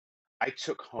I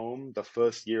took home the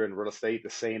first year in real estate the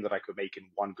same that I could make in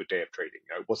one good day of trading.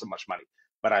 It wasn't much money,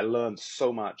 but I learned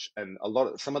so much. And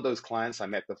some of those clients I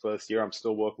met the first year, I'm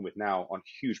still working with now on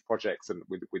huge projects and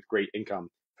with great income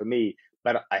for me.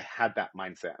 But I had that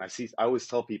mindset. And I always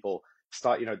tell people,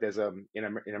 there's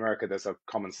in America, there's a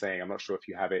common saying. I'm not sure if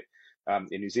you have it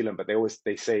in New Zealand, but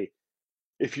they say,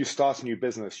 if you start a new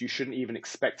business, you shouldn't even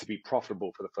expect to be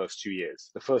profitable for the first 2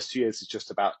 years. The first 2 years is just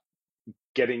about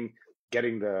getting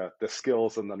the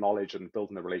skills and the knowledge and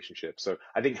building the relationship. So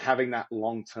I think having that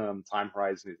long term time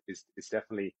horizon is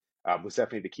definitely was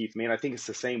definitely the key for me. And I think it's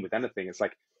the same with anything. It's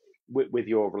like with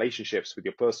your relationships, with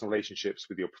your personal relationships,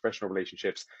 with your professional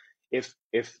relationships. If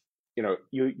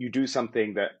you do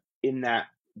something that in that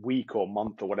week or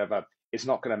month or whatever, it's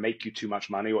not going to make you too much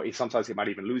money, or sometimes it might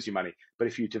even lose you money. But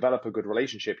if you develop a good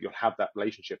relationship, you'll have that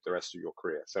relationship the rest of your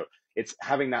career. So it's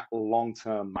having that long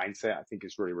term mindset, I think,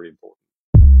 is really, really important.